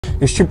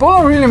Is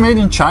Chipolo really made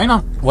in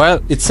China?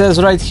 Well, it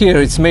says right here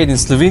it's made in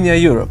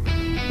Slovenia, Europe.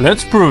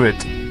 Let's prove it.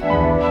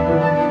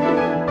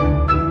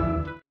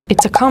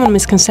 It's a common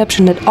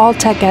misconception that all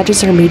tech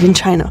gadgets are made in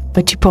China,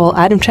 but Chipolo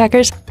item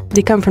trackers,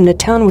 they come from the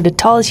town with the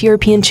tallest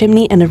European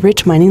chimney and a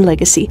rich mining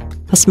legacy,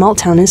 a small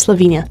town in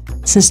Slovenia.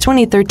 Since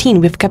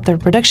 2013, we've kept our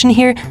production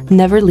here,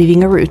 never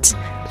leaving our roots.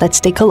 Let's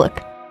take a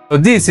look. So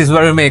this is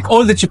where we make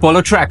all the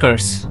Chipolo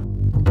trackers.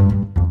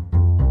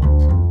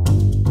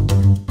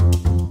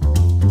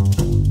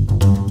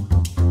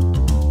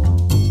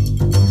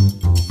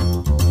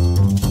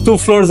 Two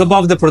floors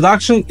above the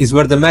production is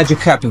where the magic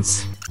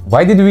happens.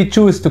 Why did we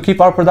choose to keep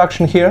our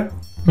production here?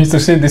 Mr.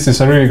 C, this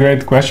is a really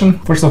great question.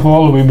 First of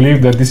all, we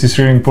believe that this is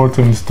really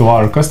important to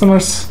our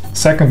customers.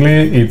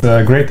 Secondly, it's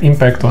a great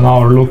impact on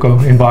our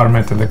local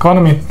environment and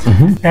economy.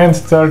 And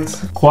third,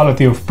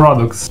 quality of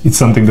products. It's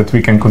something that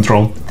we can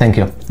control. Thank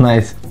you.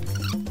 Nice.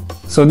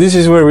 So this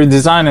is where we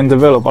design and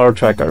develop our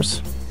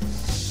trackers.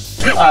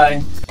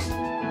 Hi.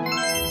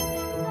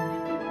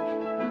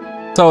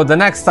 So the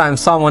next time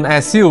someone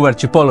asks you where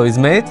Chipolo is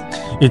made,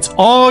 It's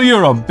all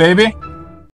Europe, baby.